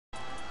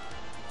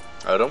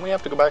Don't we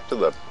have to go back to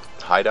the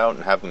hideout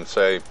and have them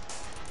say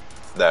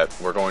that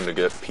we're going to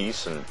get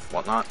peace and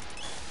whatnot?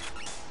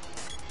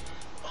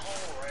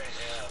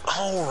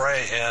 Oh,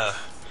 right, yeah.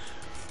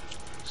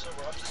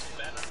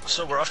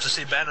 So we're off to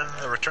see Bannon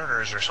and the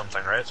Returners or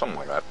something, right? Something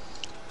like that.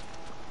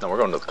 No, we're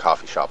going to the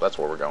coffee shop. That's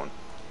where we're going.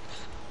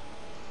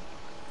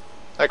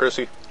 Hi,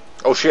 Chrissy.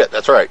 Oh, shit,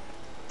 that's right.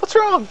 What's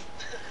wrong?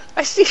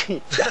 I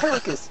see.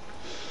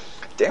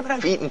 Damn it,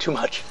 I've eaten too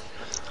much.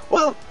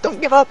 Well,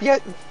 don't give up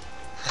yet.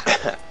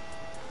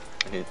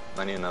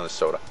 I need another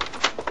soda.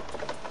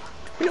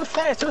 We know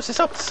Thanatos is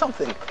up to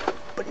something,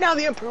 but now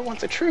the Emperor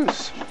wants a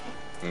truce.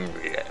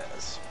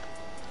 Yes.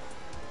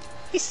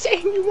 He's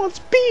saying he wants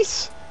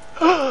peace,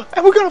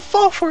 and we're gonna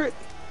fall for it.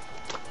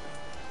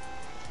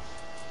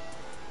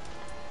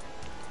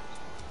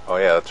 Oh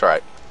yeah, that's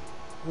right.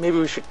 Maybe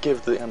we should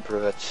give the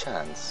Emperor a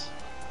chance.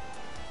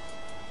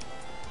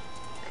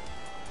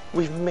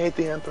 We've made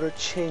the Emperor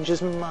change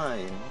his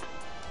mind.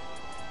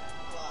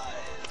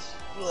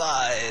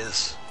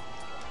 Lies.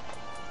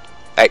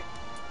 Hey,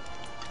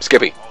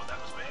 Skippy. Oh, that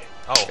was me?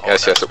 Oh,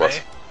 yes, yes, it was.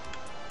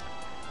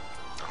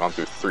 I've gone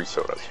through 3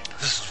 sodas.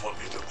 This is what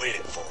we've been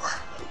waiting for.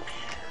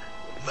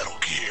 Metal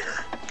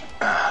Gear.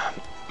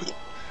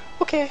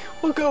 Okay,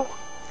 we'll go.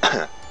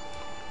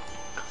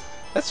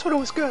 That soda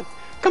was good.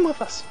 Come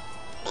with us.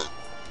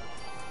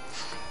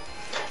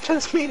 To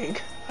this meeting,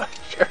 our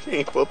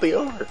journey will be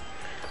over.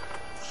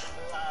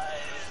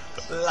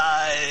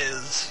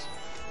 Lies.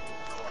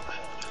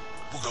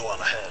 We'll go on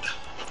ahead.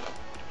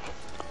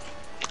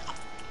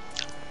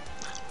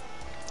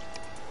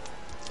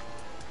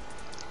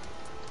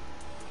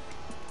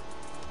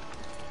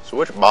 So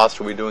which boss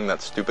are we doing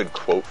that stupid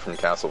quote from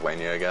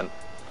Castlevania again?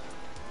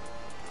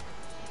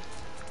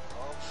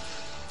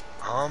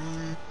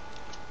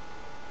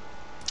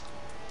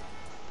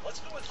 Let's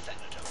go with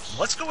Thanatos.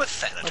 Let's go with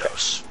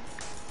Thanatos. Okay.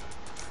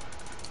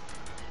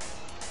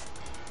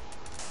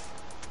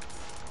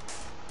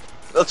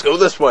 Let's go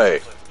this way.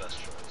 It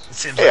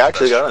seems Hey, I like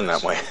actually the got in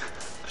best that way.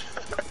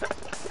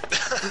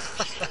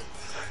 choice.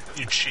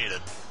 You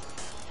cheated.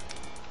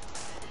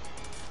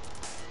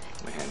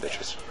 My hand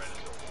itches.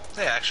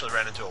 They actually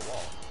ran into a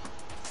wall.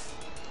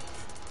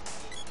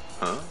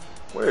 Huh?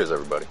 Where is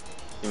everybody?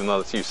 Even though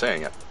that's you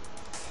saying it.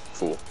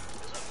 Fool.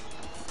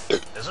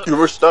 Is it? You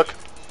were stuck.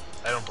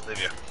 I don't believe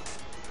you.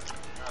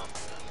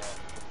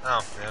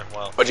 Oh, yeah,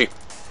 well. Budgie.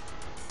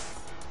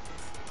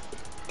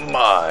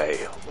 My,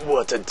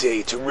 what a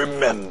day to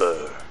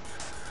remember.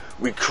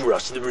 We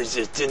crushed the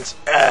resistance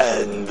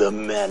and the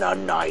Mana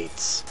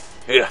Knights.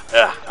 Hey,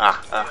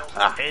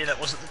 that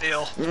wasn't the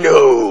deal.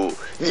 No,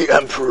 the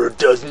Emperor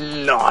does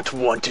not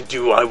want to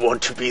do I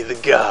Want to Be the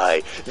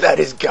Guy. That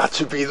has got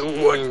to be the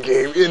one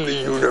game in the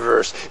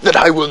universe that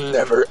I will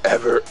never,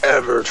 ever,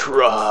 ever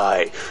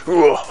try.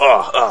 No,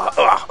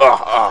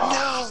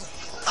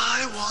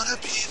 I want to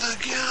be the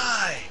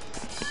guy.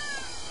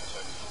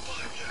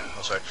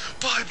 Oh, sorry.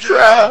 Pipe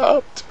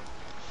down. Trapped.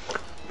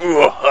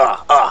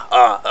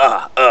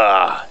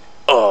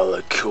 All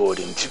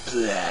according to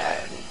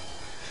plan.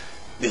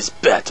 This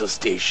battle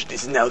station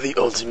is now the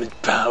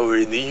ultimate power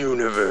in the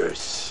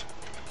universe.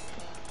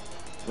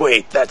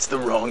 Wait, that's the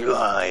wrong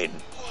line.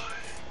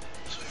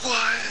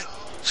 What?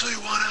 So you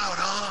want out,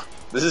 huh?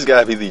 This has got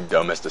to be the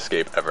dumbest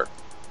escape ever.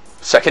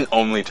 Second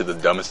only to the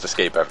dumbest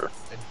escape ever.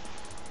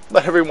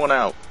 Let everyone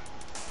out.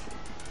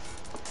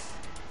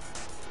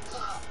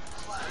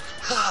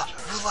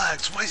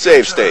 Relax, wait.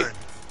 Save state.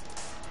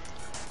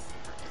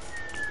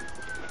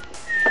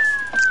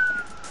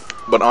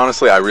 But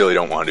honestly, I really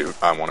don't want to.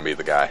 I want to be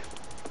the guy.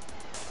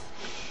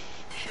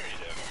 Sure you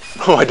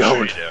do. No, I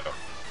don't. Sure you do.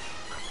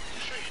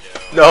 Sure you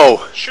do.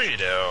 No. Sure you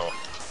do.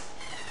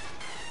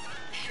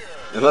 Sure.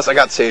 Unless I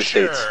got save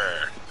Sure. states.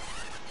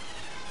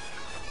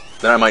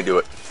 Then I might do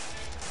it.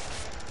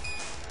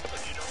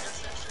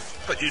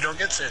 But you don't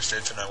get save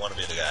states and I want to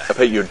be the guy. I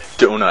bet you a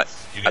donut.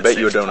 You I get bet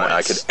you a save donut.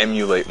 I points. could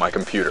emulate my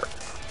computer.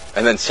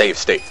 And then save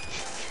state.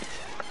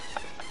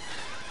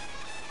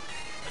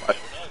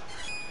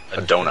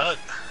 A donut.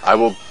 I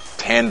will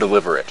hand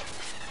deliver it.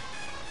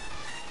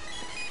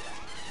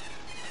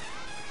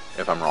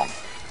 If I'm wrong.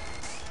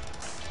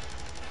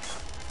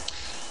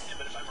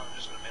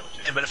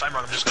 Yeah, but if I'm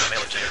wrong, I'm just going to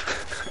mail it to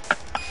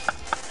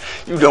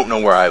you. You don't know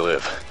where I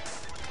live.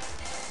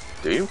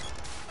 Do you?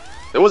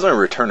 There wasn't a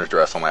return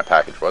address on that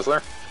package, was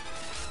there?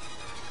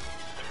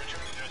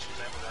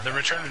 The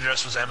return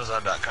address was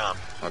Amazon.com.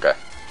 Okay.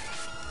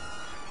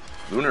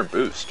 Lunar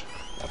Boost.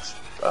 That's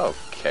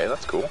okay,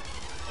 that's cool.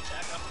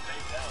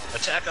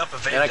 Attack up,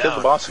 evade And I killed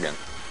the boss again.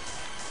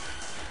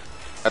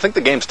 I think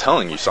the game's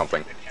telling you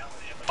something.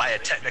 By a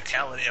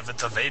technicality of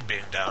its evade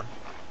being down.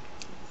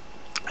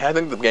 I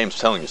think the game's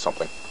telling you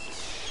something.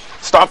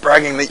 Stop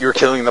bragging that you're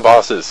killing the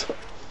bosses.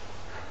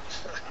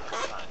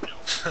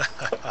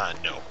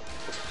 No.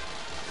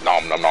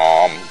 Nom nom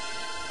nom.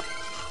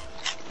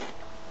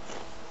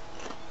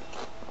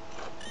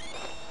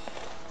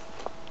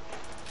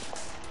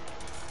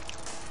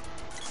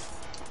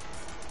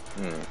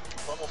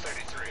 Level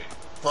 33.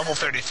 Level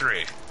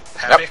 33.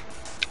 Happy? Yep.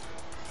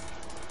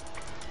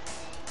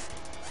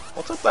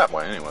 What's up that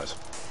way, anyways?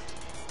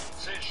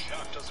 Say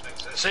Jacques doesn't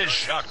exist. Say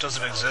Jacques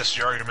doesn't exist,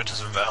 your argument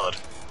is invalid.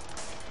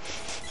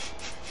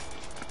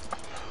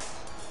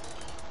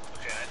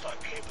 Okay, I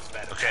thought Kate was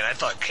bad. Okay, and I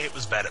thought Kate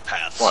was bad at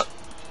paths. What?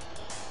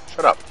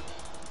 Shut up.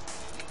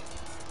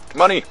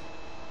 Money!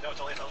 No, it's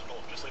only 1,000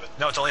 gold. Just leave it.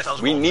 No, it's only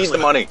 1,000 We gold. need Just the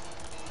leave it. money.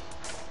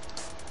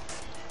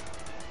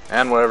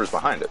 And whatever's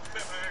behind it.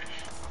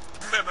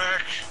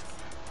 Mimic.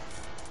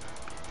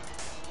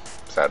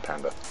 Sad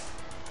panda.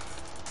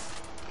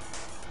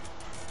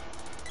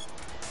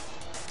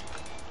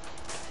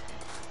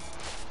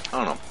 I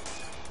don't know.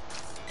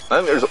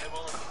 I think there's a, They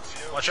will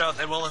engulf you. Watch out,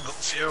 they will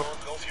engulf you. They will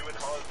engulf you in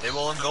hugs. They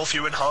will engulf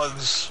you in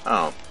hugs. I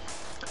don't know.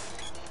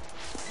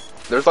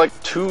 There's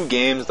like 2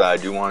 games that I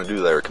do want to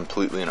do that are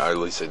completely and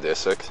utterly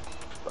sadistic,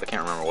 but I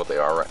can't remember what they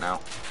are right now.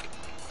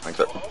 Like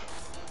that. Toho?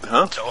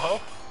 Huh?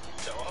 Toho?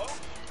 Toho?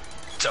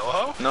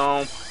 Toho?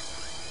 No.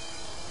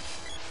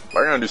 If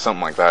I'm gonna do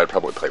something like that, I'd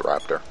probably play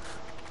Raptor.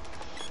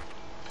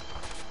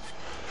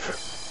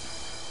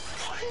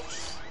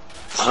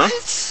 Huh?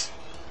 What?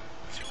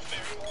 2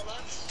 fairy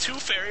walnuts? 2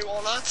 fairy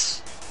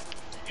walnuts?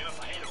 You know, if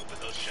I had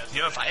opened those chests...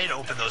 You know, if I had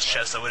opened those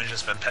chests, I would have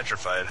just been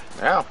petrified.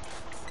 Yeah.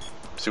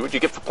 See what you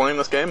get for playing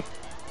this game?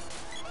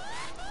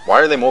 Why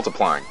are they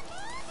multiplying?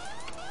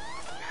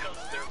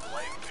 Because they're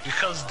like...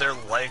 Because they're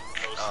like,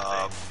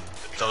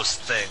 those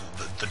things,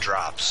 the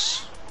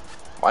drops.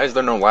 Why is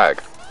there no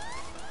lag?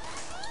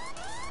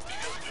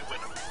 Because we win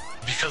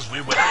them. Because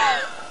we win.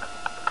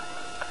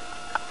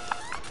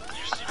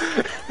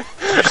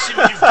 You see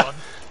what you've done?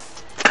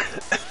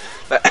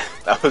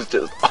 That was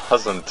just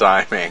awesome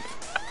timing.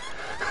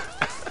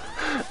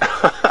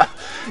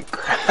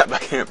 Crap, I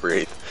can't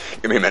breathe.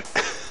 Give me a minute.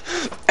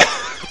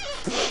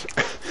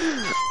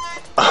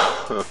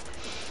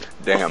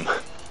 Damn.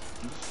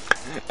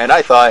 And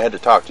I thought I had to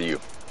talk to you.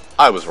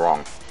 I was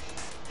wrong.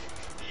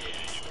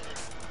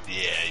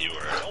 Yeah, you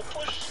were. Don't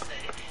push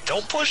Snake.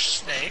 Don't push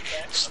Snake.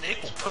 Snake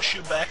will push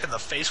you back in the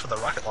face with a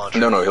rocket launcher.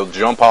 No, he'll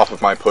jump off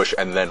of my push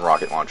and then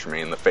rocket launch me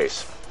in the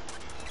face.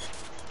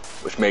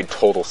 Which made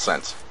total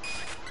sense.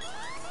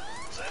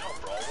 Is that how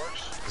Brawl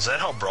works? Is that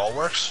how Brawl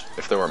works?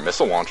 If there were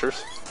missile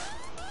launchers.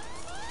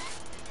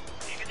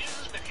 He can use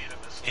his Nikita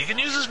missile. He can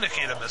use his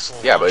Nikita missile.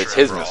 Yeah, but launcher it's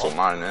his in Brawl. missile,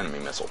 not an enemy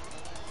missile.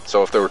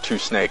 So if there were 2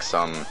 snakes,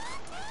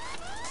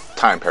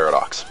 time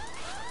paradox.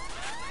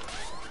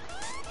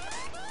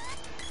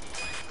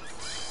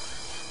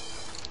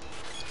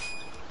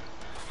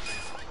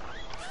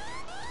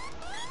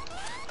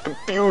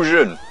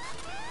 Confusion!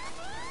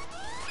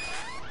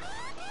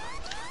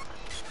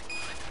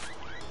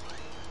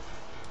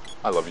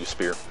 I love you,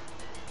 Spear.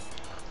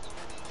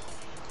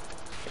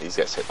 These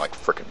guys hit like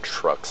frickin'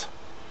 trucks.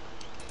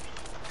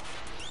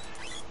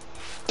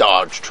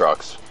 Dodge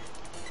trucks.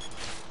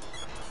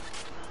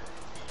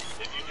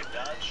 If you can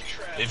dodge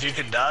traffic... If you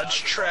can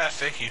dodge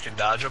traffic, you can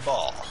dodge a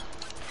ball.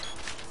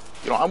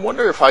 You know, I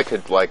wonder if I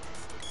could, like,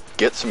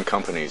 get some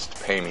companies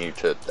to pay me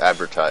to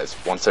advertise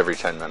once every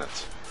 10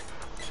 minutes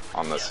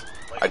on this.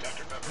 Like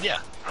Dr. Pepper. Yeah,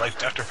 like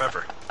Dr.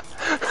 Pepper.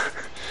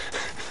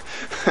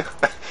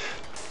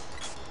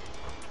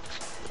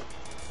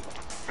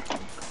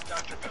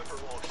 Dr. Pepper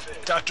won't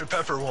fit. Dr.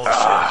 Pepper won't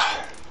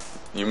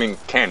fit. You mean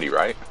candy,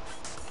 right?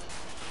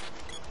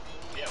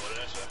 Yeah, what did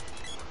I say?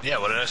 Yeah,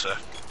 what did I say?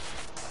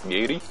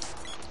 Yeti?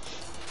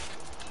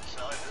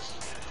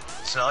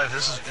 It's not like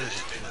this is...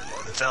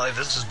 It's not like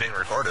this is being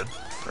recorded.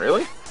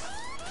 Really? Is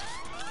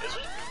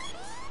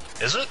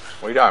it? Is it?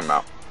 What are you talking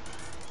about?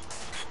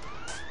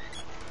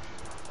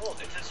 Well,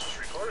 if this was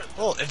recorded...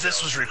 Well, if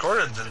this was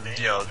recorded, then,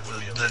 you know,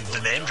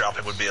 the name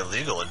dropping would be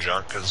illegal in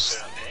Junk, because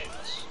They're not paying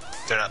us.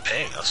 they're not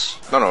paying us.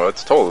 No,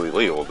 it's totally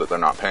legal that they're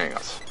not paying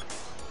us.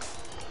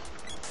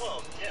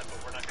 Well, yeah,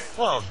 but we're not getting...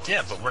 Well,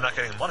 yeah, but we're not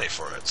getting money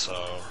for it,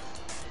 so...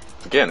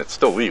 Again, it's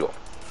still legal.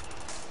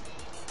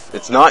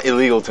 It's not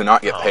illegal to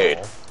not get paid.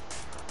 Oh.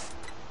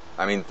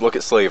 I mean, look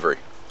at slavery.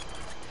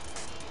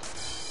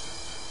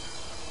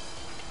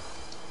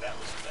 That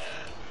was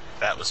bad.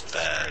 That was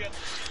bad.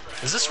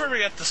 Is this where we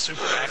get the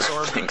Super Axe I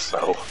Orb? think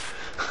so.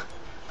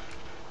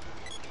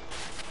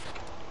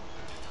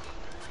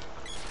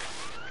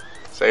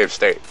 Save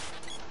state.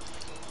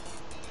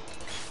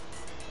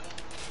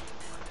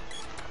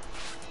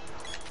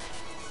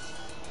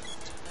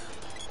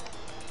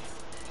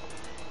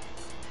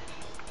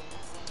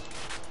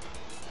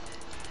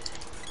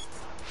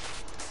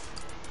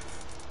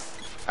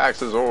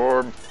 Axe's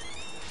orb.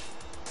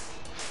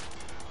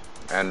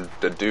 And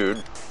the dude.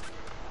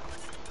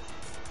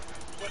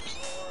 Whips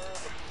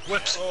orb.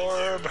 Whips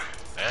Orb.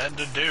 And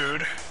a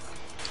dude.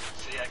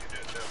 See, I can do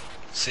it too.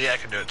 See, I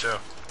can do it too.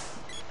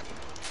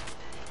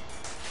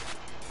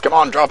 Come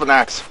on, drop an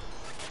axe.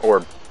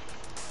 Orb.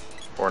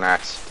 Or an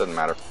axe, doesn't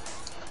matter.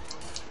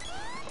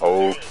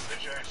 Oh,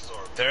 There's your Axe's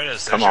orb. There it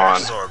is. There's come your on.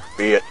 Axe's Orb.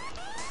 Be it.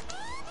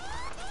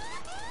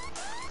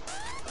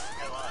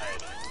 I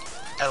lied.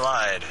 I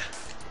lied.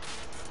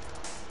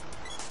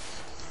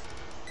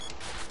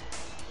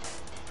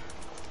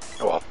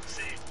 Oh well.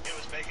 See, it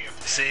was making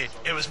a... See,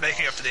 it was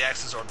making up for the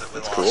Axe's Orb that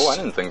we That's lost. cool. I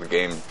didn't think the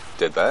game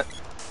did that.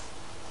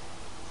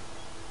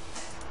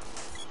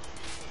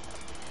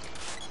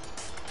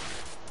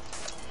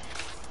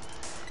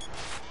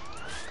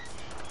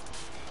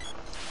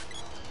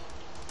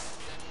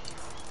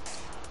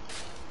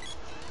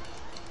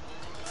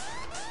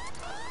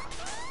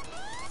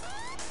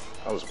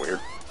 That was weird.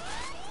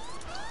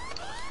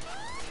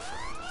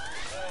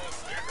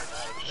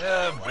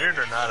 Yeah, weird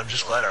or not, I'm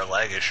just glad our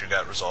lag issue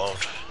got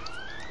resolved.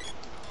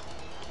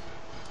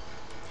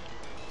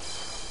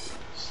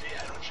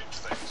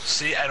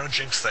 See, I don't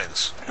jinx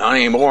things. Not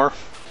anymore.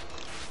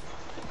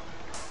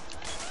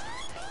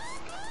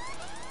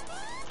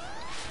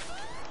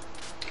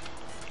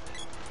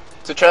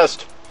 It's a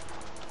chest.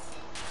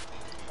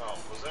 Oh,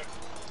 was there?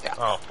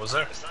 Oh, was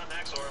there? It's not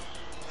Nax Orb.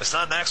 It's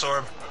not Nax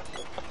Orb.